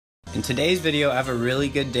In today's video, I have a really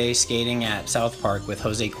good day skating at South Park with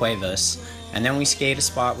Jose Cuevas, and then we skate a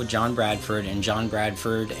spot with John Bradford, and John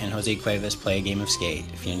Bradford and Jose Cuevas play a game of skate.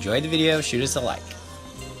 If you enjoyed the video, shoot us a like.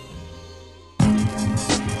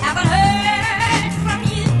 Haven't heard from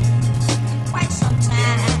you in quite some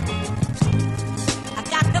time. I've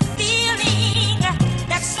got the feeling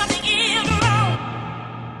that something is wrong.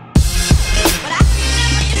 But I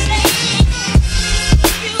remember you saying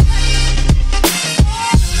you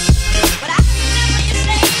but I remember you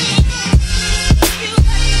saying you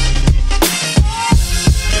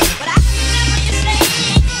but I remember you saying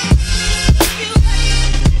you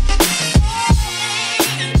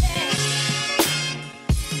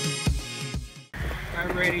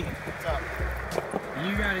Alright, Brady. What's up?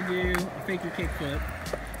 You gotta do a fake your kickflip.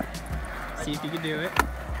 See if you can do it.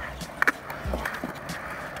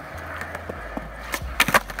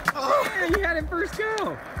 Oh! Yeah, you had it first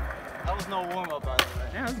go. That was no warm up, by the way.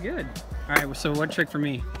 Yeah, that was good. Alright, so what trick for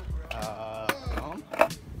me?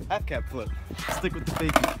 Half cap flip. Stick with the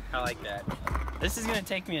fakie. I like that. This is gonna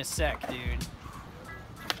take me a sec, dude.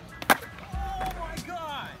 Oh my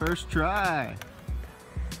god! First try.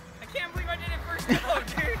 I can't believe I did it first go,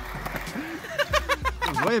 dude. That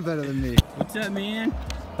was way better than me. What's up, man?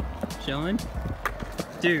 Chilling?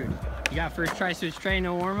 Dude, you got first try switch tray,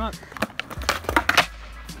 no warm up?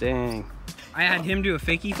 Dang. I had him do a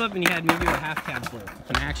fakie flip and he had me do a half cab flip.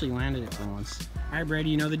 And I actually landed it for once. Alright, Brady,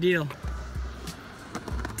 you know the deal.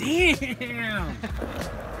 Damn!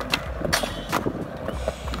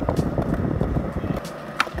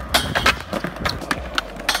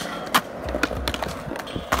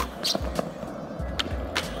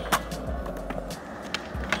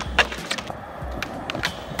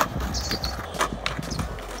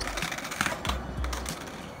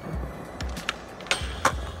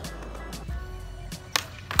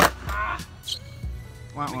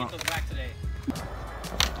 Wow, Let me wow. get those back today.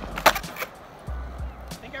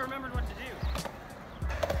 I think I remembered what to do.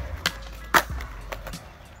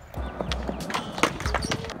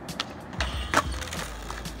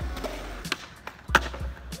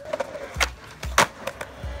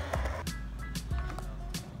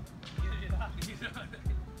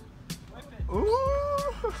 Ooh!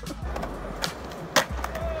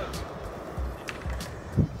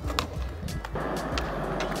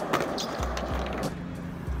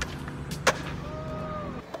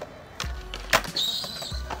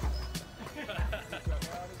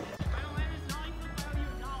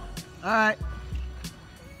 Alright.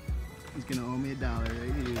 He's gonna owe me $1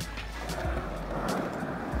 right here.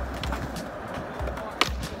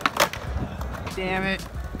 Damn it.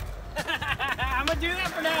 I'm gonna do that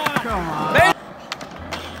for now. Come on.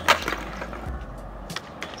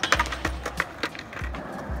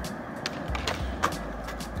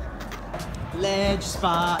 Ledge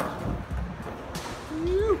spot.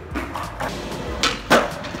 Woo.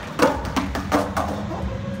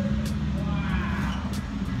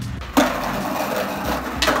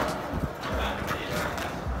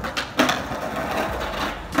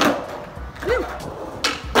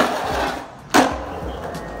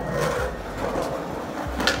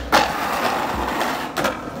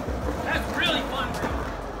 That's really fun, bro.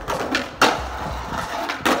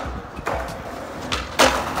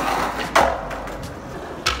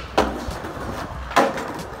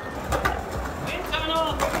 Wind tunnel.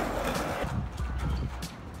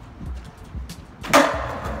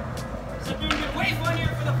 So doing it way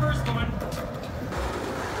funnier for the first one.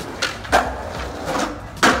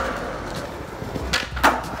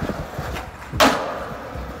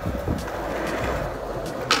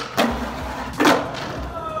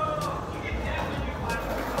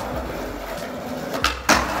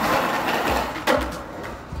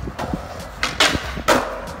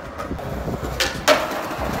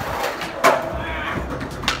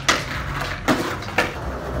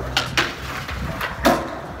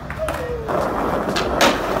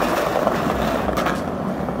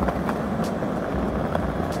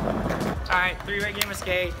 Alright, 3-way game of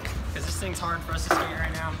skate, because this thing's hard for us to skate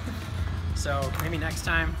right now. So maybe next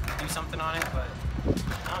time do something on it, but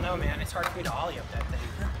I don't know, man. It's hard for me to ollie up that thing.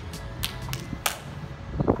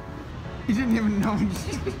 He didn't even know.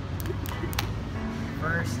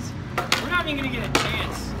 First, we're not even gonna get a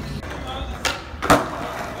chance.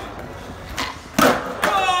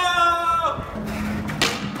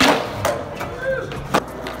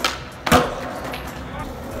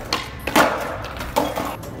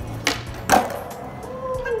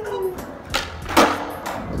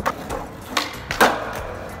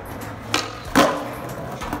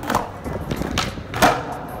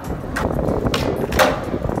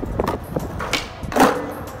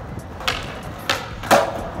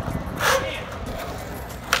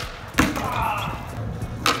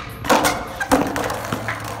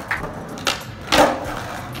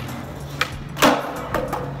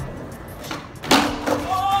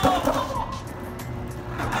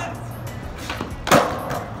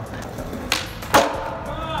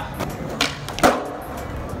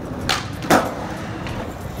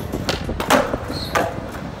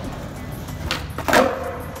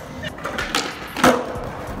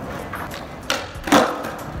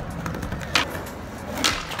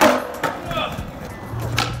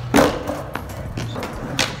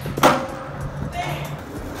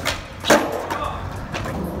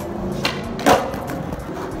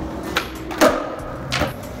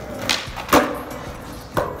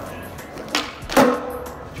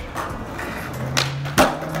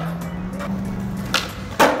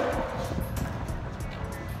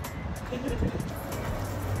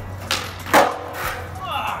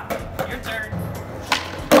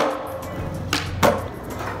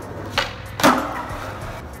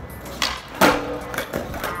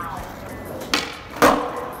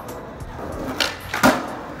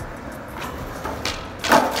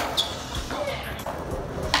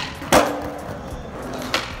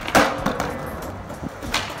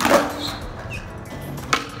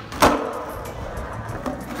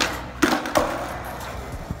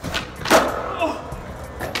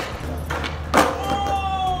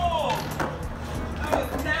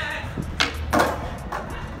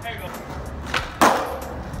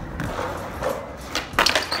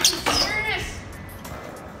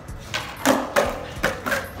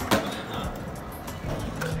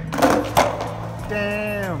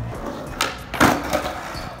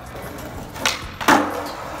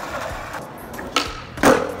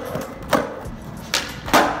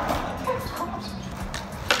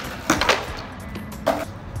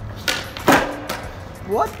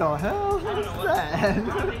 the hell I don't is know what. that? I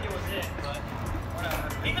don't think it was it, but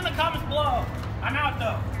whatever. Leave in the comments below. I'm out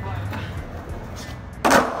though.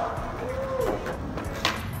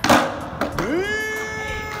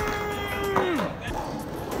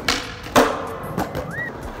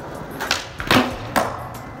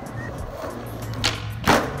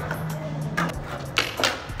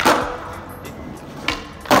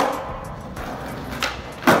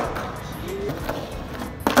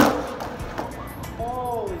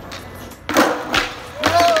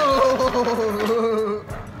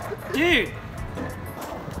 Dude!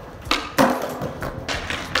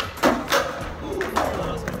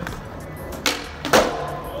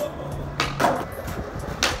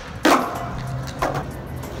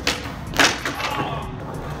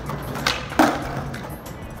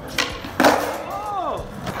 Oh!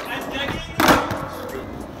 I'm digging.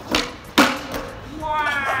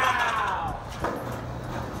 Wow!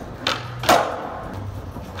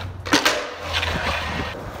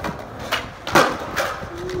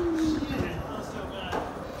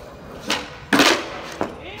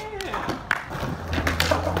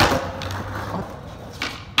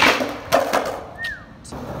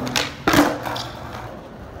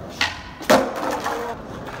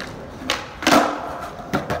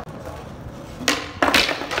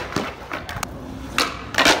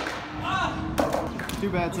 Too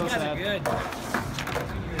bad, so You guys are sad. good.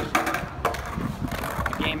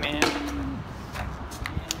 Good game, man.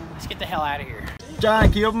 Let's get the hell out of here. John,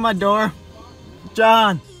 can you open my door?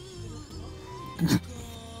 John!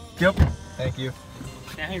 Yep. Thank you.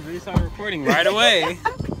 Now you really started recording right away.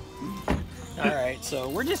 Alright, so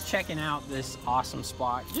we're just checking out this awesome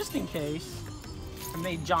spot, just in case. I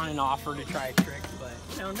made John an offer to try a trick, but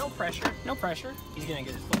you know, no pressure. No pressure. He's gonna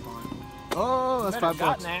get his flip on. Oh, that's Better $5 gotten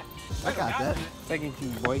bucks. that. I Better got gotten that. Second tee,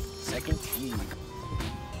 boy. Second tee.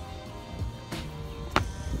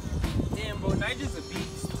 Damn, bro, Nigel's a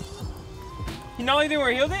beast. You know anything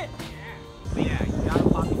where he healed it? Yeah. Yeah, you gotta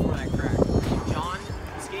pop before that crack. When John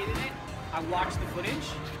skated it, I watched the footage,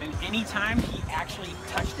 and anytime he actually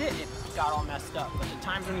touched it, it got all messed up. But the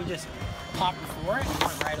times when he just popped before it, it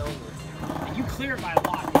went right over. And you clear it by a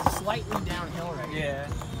lot. It's slightly downhill right here.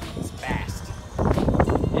 It's fast.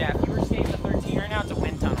 Yeah, if you were skating the 13 right now, it's a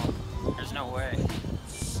wind tunnel. There's no way.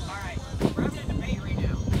 Alright, we're having a debate right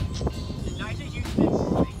now. Did Nigel Houston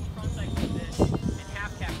make frontside with this and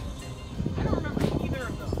half cap with it? I don't remember either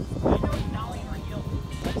of those. I know it's Nolly or heel.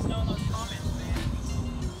 Let us know in those comments, man.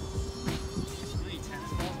 Really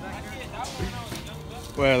tennis balls back here? That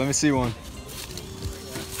one, Wait, let me see one.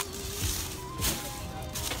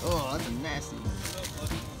 Oh, that's a nasty one.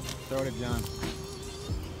 Throw it at John.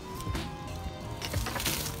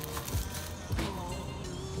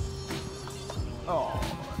 Oh.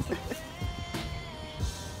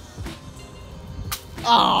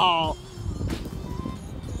 Oh.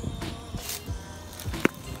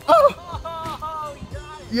 Oh. Oh, he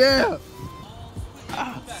got it. Yeah.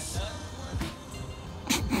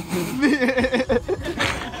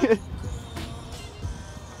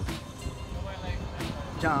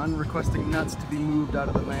 John requesting nuts to be moved out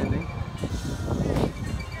of the landing.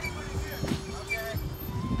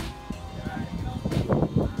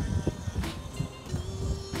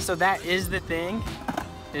 So that is the thing,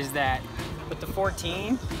 is that with the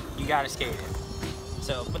 14, you gotta skate it.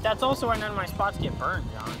 So, but that's also why none of my spots get burned,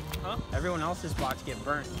 John. Huh? Everyone else's spots get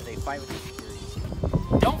burnt because they fight with the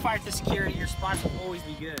security. Don't fight the security, your spots will always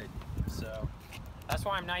be good. So, that's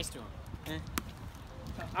why I'm nice to them.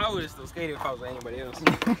 I would have still skated if I was anybody else.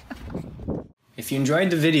 If you enjoyed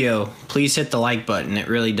the video, please hit the like button. It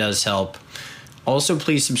really does help. Also,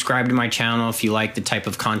 please subscribe to my channel if you like the type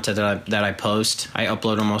of content that I post. I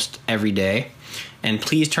upload almost every day. And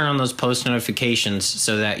please turn on those post notifications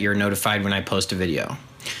so that you're notified when I post a video.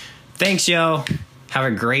 Thanks, yo. Have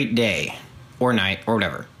a great day or night or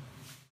whatever.